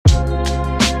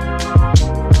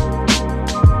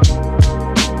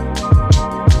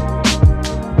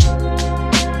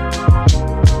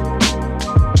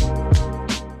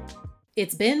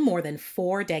It's been more than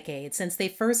 4 decades since they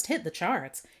first hit the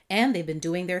charts, and they've been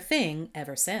doing their thing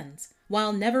ever since.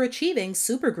 While never achieving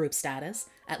supergroup status,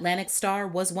 Atlantic Starr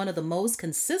was one of the most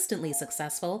consistently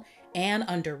successful and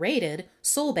underrated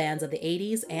soul bands of the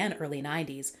 80s and early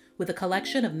 90s, with a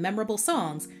collection of memorable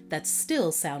songs that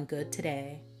still sound good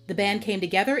today. The band came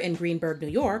together in Greenburgh, New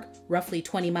York, roughly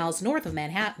 20 miles north of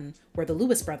Manhattan, where the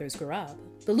Lewis brothers grew up.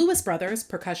 The Lewis brothers,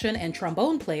 percussion and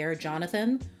trombone player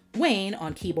Jonathan, Wayne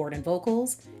on keyboard and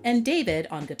vocals, and David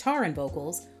on guitar and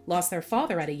vocals, lost their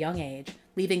father at a young age,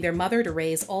 leaving their mother to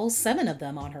raise all 7 of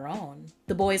them on her own.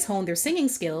 The boys honed their singing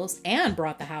skills and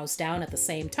brought the house down at the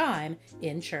same time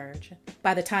in church.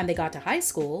 By the time they got to high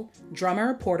school,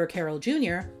 drummer Porter Carroll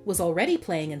Jr. was already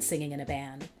playing and singing in a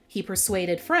band. He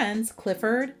persuaded friends Cliff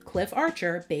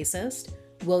Archer, bassist,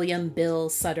 William Bill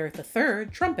Sutter III,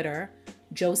 trumpeter,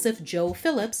 Joseph Joe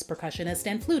Phillips, percussionist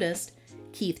and flutist,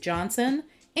 Keith Johnson,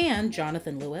 and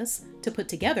Jonathan Lewis to put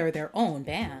together their own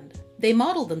band. They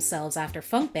modeled themselves after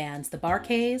funk bands the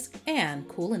Bar-Kays and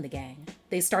Kool and the Gang.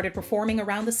 They started performing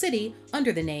around the city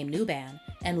under the name New Band,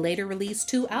 and later released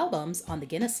 2 albums on the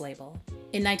Guinness label.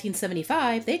 In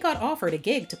 1975, they got offered a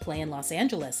gig to play in Los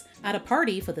Angeles at a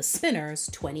party for the Spinners'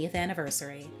 20th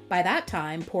anniversary. By that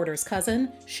time, Porter's cousin,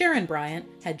 Sharon Bryant,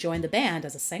 had joined the band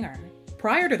as a singer.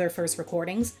 Prior to their first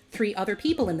recordings, 3 other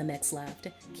people in the mix left: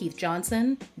 Keith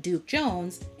Johnson, Duke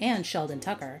Jones, and Sheldon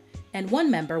Tucker, and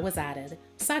 1 member was added,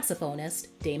 saxophonist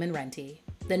Damon Renty.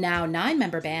 The now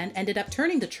 9-member band ended up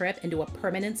turning the trip into a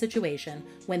permanent situation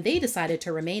when they decided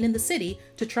to remain in the city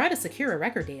to try to secure a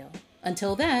record deal.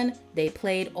 Until then, they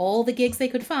played all the gigs they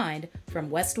could find,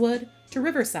 from Westwood to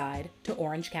Riverside to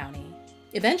Orange County.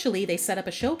 Eventually, they set up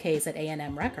a showcase at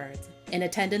A&M Records. In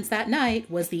attendance that night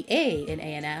was the A in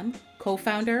A&M,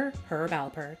 co-founder Herb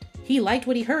Alpert. He liked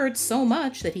what he heard so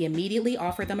much that he immediately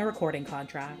offered them a recording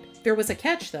contract. There was a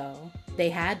catch, though. They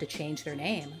had to change their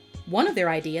name. One of their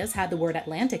ideas had the word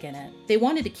Atlantic in it. They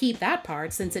wanted to keep that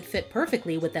part since it fit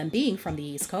perfectly with them being from the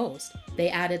East Coast. They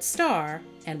added Starr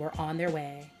and were on their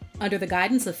way. Under the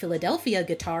guidance of Philadelphia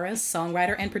guitarist,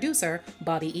 songwriter, and producer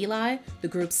Bobby Eli, the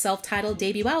group's self-titled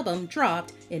debut album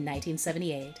dropped in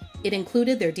 1978. It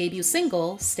included their debut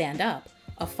single, Stand Up,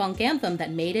 a funk anthem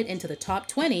that made it into the top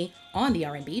 20 on the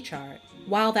R&B chart.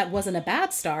 While that wasn't a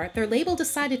bad start, their label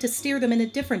decided to steer them in a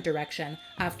different direction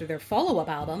after their follow-up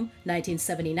album,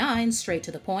 1979, Straight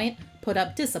to the Point, put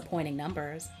up disappointing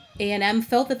numbers. A&M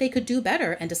felt that they could do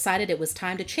better and decided it was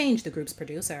time to change the group's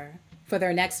producer. For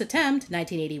their next attempt,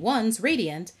 1981's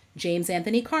Radiant, James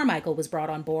Anthony Carmichael was brought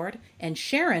on board, and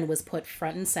Sharon was put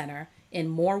front and center, in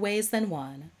more ways than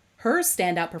one. Her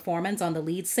standout performance on the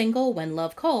lead single, When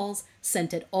Love Calls,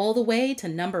 sent it all the way to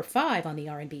number 5 on the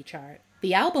R&B chart.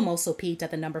 The album also peaked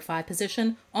at the number 5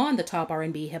 position on the top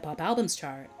R&B hip-hop albums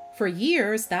chart. For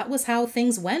years, that was how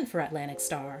things went for Atlantic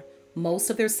Starr. Most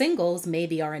of their singles made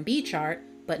the R&B chart,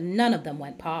 but none of them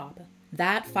went pop.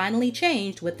 That finally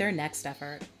changed with their next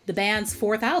effort. The band's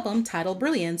 4th album, titled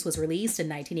Brilliance, was released in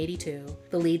 1982.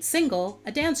 The lead single,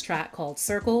 a dance track called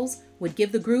Circles, would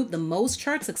give the group the most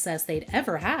chart success they'd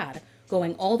ever had,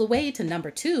 going all the way to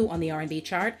number 2 on the R&B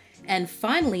chart, and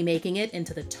finally making it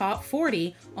into the top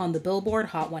 40 on the Billboard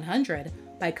Hot 100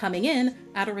 by coming in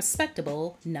at a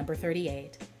respectable number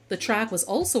 38. The track was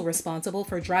also responsible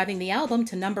for driving the album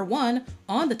to number 1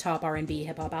 on the top R&B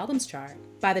hip-hop albums chart.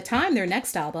 By the time their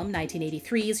next album,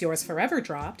 1983's Yours Forever,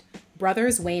 dropped,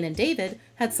 brothers Wayne and David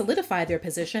had solidified their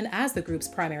position as the group's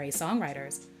primary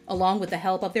songwriters. Along with the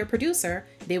help of their producer,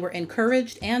 they were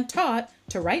encouraged and taught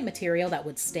to write material that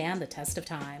would stand the test of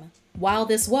time. While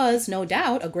this was, no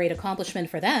doubt, a great accomplishment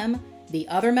for them, the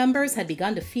other members had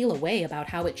begun to feel a way about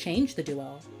how it changed the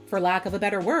duo. For lack of a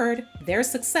better word, their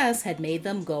success had made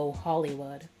them go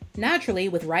Hollywood. Naturally,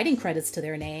 with writing credits to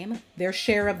their name, their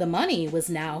share of the money was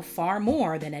now far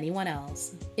more than anyone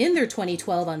else. In their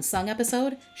 2012 Unsung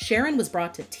episode, Sharon was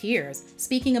brought to tears,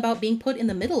 speaking about being put in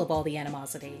the middle of all the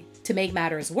animosity. To make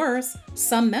matters worse,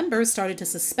 some members started to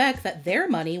suspect that their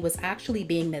money was actually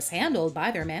being mishandled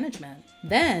by their management.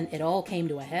 Then it all came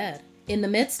to a head. In the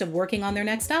midst of working on their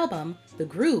next album, the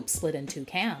group split in 2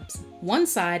 camps. One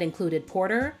side included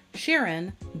Porter,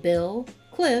 Sharon, Bill,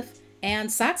 Cliff, and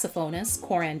saxophonist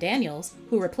Coran Daniels,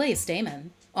 who replaced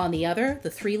Damon. On the other,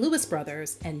 the 3 Lewis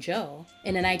brothers and Joe.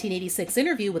 In a 1986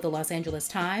 interview with the Los Angeles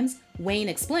Times, Wayne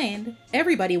explained,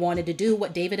 "Everybody wanted to do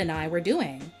what David and I were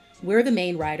doing. We're the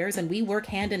main writers and we work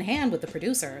hand in hand with the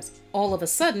producers. All of a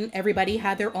sudden, everybody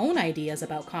had their own ideas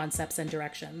about concepts and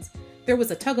directions. There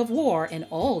was a tug of war in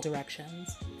all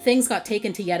directions. Things got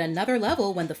taken to yet another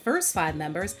level when the first 5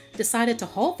 members decided to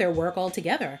halt their work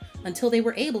altogether until they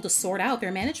were able to sort out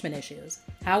their management issues.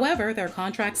 However, their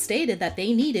contract stated that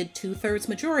they needed 2/3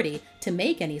 majority to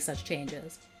make any such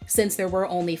changes. Since there were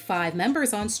only 5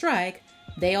 members on strike,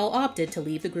 they all opted to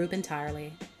leave the group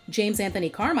entirely. James Anthony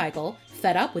Carmichael,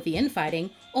 fed up with the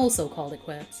infighting, also called it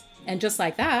quits. And just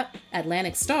like that,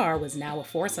 Atlantic Starr was now a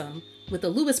foursome, with the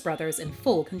Lewis brothers in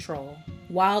full control.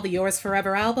 While the Yours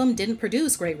Forever album didn't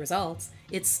produce great results,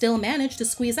 it still managed to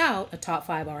squeeze out a top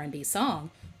 5 R&B song,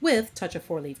 with Touch of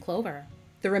 4-Leaf Clover.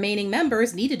 The remaining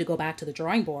members needed to go back to the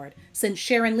drawing board, since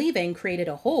Sharon leaving created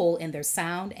a hole in their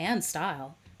sound and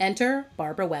style. Enter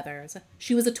Barbara Weathers.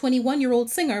 She was a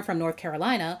 21-year-old singer from North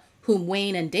Carolina, whom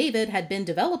Wayne and David had been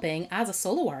developing as a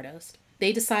solo artist.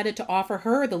 They decided to offer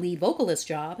her the lead vocalist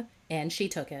job, and she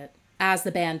took it. As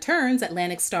the band turns,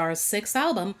 Atlantic Starr's 6th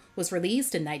album was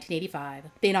released in 1985.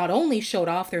 They not only showed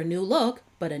off their new look,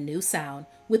 but a new sound,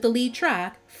 with the lead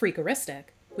track, Freakaristic,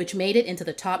 which made it into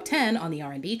the top 10 on the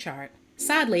R&B chart.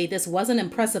 Sadly, this wasn't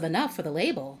impressive enough for the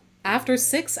label. After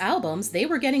 6 albums, they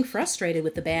were getting frustrated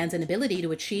with the band's inability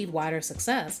to achieve wider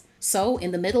success. So,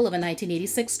 in the middle of a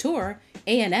 1986 tour,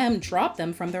 A&M dropped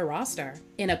them from their roster.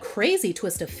 In a crazy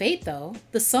twist of fate, though,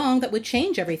 the song that would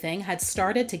change everything had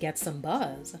started to get some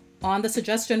buzz. On the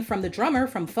suggestion from the drummer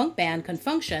from funk band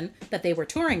Confunction that they were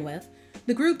touring with,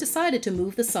 the group decided to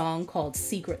move the song called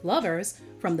Secret Lovers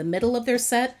from the middle of their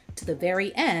set to the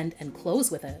very end and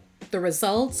close with it. The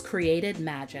results created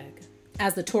magic.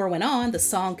 As the tour went on, the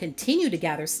song continued to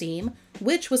gather steam,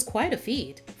 which was quite a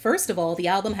feat. First of all, the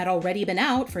album had already been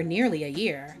out for nearly a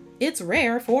year. It's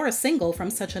rare for a single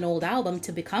from such an old album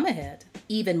to become a hit.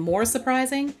 Even more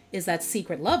surprising is that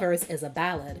Secret Lovers is a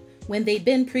ballad, when they'd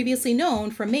been previously known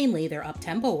for mainly their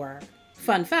up-tempo work.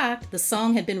 Fun fact, the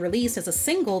song had been released as a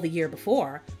single the year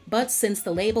before, but since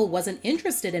the label wasn't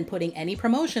interested in putting any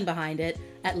promotion behind it,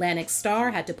 Atlantic Starr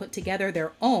had to put together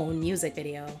their own music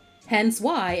video. Hence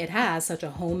why it has such a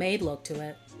homemade look to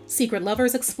it. Secret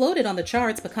Lovers exploded on the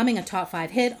charts, becoming a top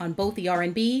 5 hit on both the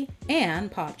R&B and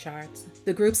pop charts.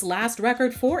 The group's last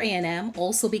record for A&M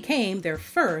also became their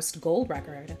first gold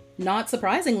record. Not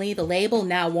surprisingly, the label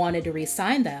now wanted to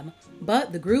re-sign them,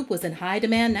 but the group was in high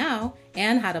demand now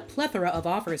and had a plethora of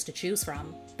offers to choose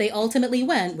from. They ultimately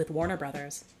went with Warner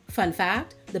Brothers. Fun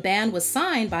fact, the band was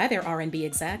signed by their R&B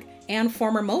exec and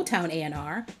former Motown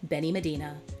A&R, Benny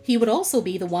Medina. He would also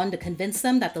be the one to convince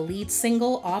them that the lead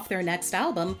single off their next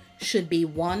album should be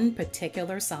one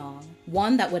particular song,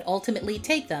 one that would ultimately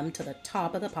take them to the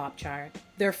top of the pop chart.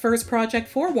 Their first project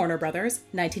for Warner Brothers,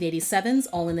 1987's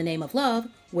All in the Name of Love,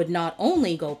 would not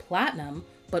only go platinum,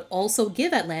 but also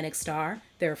give Atlantic Starr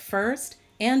their first,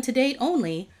 and to date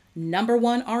only,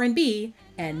 #1 R&B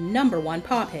and #1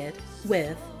 pop hit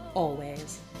with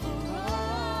Always.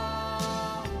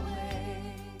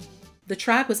 The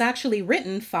track was actually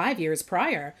written 5 years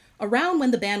prior, around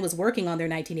when the band was working on their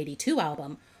 1982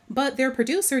 album, but their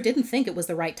producer didn't think it was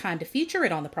the right time to feature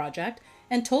it on the project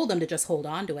and told them to just hold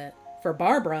on to it. For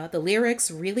Barbara, the lyrics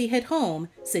really hit home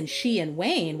since she and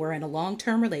Wayne were in a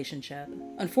long-term relationship.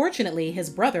 Unfortunately,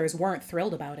 his brothers weren't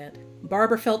thrilled about it.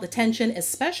 Barbara felt the tension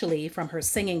especially from her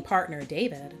singing partner,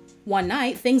 David. One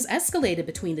night, things escalated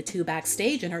between the two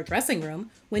backstage in her dressing room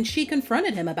when she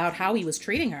confronted him about how he was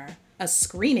treating her. A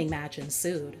screaming match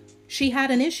ensued. She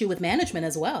had an issue with management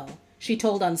as well. She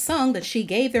told Unsung that she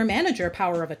gave their manager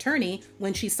power of attorney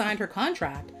when she signed her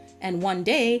contract, and one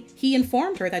day he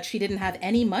informed her that she didn't have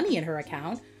any money in her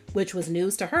account, which was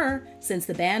news to her since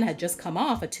the band had just come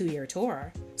off a 2-year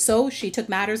tour. So she took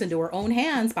matters into her own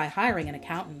hands by hiring an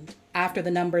accountant. After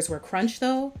the numbers were crunched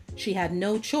though, she had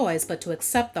no choice but to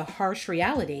accept the harsh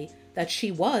reality that she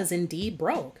was indeed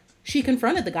broke. She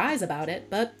confronted the guys about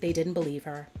it, but they didn't believe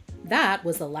her. That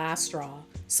was the last straw.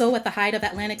 So at the height of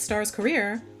Atlantic Starr's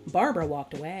career, Barbara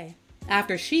walked away.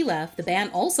 After she left, the band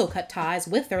also cut ties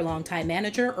with their longtime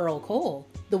manager, Earl Cole.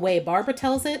 The way Barbara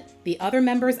tells it, the other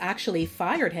members actually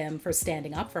fired him for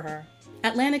standing up for her.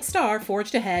 Atlantic Starr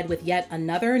forged ahead with yet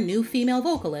another new female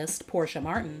vocalist, Portia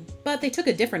Martin. But they took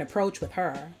a different approach with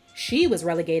her. She was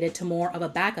relegated to more of a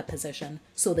backup position,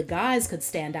 so the guys could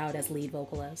stand out as lead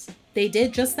vocalists. They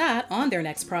did just that on their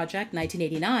next project,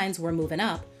 1989's We're Moving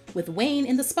Up, with Wayne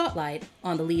in the spotlight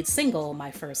on the lead single, My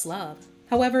First Love.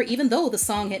 However, even though the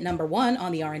song hit #1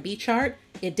 on the R&B chart,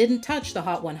 it didn't touch the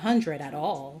Hot 100 at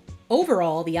all.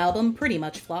 Overall, the album pretty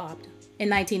much flopped. In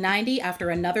 1990, after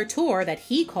another tour that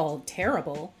he called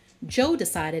terrible, Joe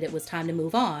decided it was time to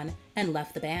move on and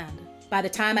left the band. By the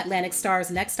time Atlantic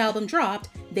Starr's next album dropped,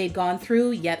 they'd gone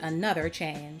through yet another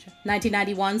change.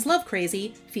 1991's Love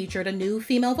Crazy featured a new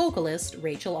female vocalist,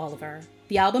 Rachel Oliver.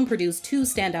 The album produced two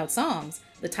standout songs,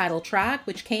 the title track,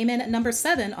 which came in at number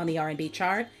 7 on the R&B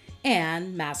chart,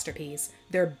 and Masterpiece,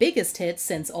 their biggest hit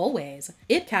since Always.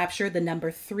 It captured the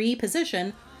number 3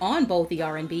 position on both the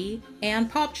R&B and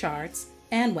pop charts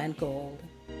and went gold.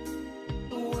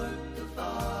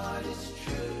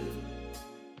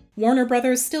 Warner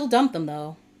Brothers still dumped them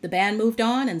though. The band moved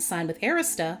on and signed with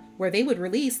Arista, where they would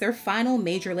release their final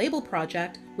major label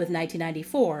project with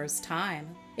 1994's Time.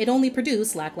 It only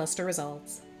produced lackluster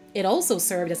results. It also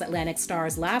served as Atlantic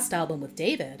Starr's last album with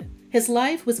David. His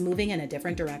life was moving in a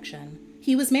different direction.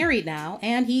 He was married now,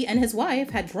 and he and his wife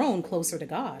had grown closer to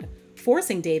God,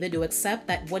 forcing David to accept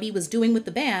that what he was doing with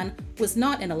the band was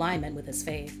not in alignment with his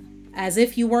faith. As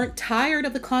if you weren't tired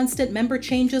of the constant member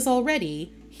changes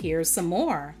already, here's some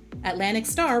more. Atlantic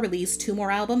Starr released 2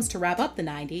 more albums to wrap up the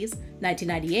 90s,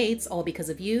 1998's All Because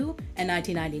of You and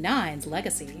 1999's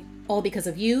Legacy. All Because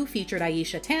of You featured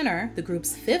Aisha Tanner, the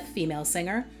group's 5th female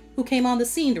singer, who came on the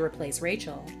scene to replace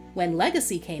Rachel. When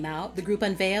Legacy came out, the group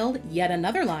unveiled yet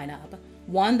another lineup,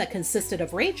 one that consisted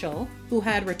of Rachel, who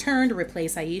had returned to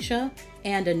replace Aisha,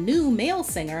 and a new male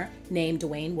singer named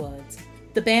Dwayne Woods.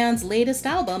 The band's latest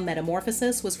album,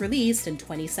 Metamorphosis, was released in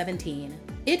 2017.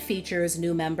 It features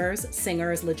new members,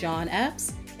 singers LaJohn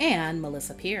Epps and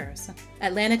Melissa Pierce.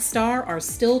 Atlantic Starr are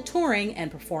still touring and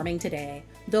performing today,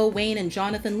 though Wayne and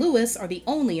Jonathan Lewis are the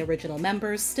only original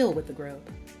members still with the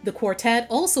group. The quartet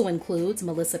also includes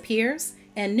Melissa Pierce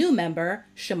and new member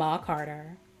Shema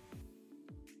Carter.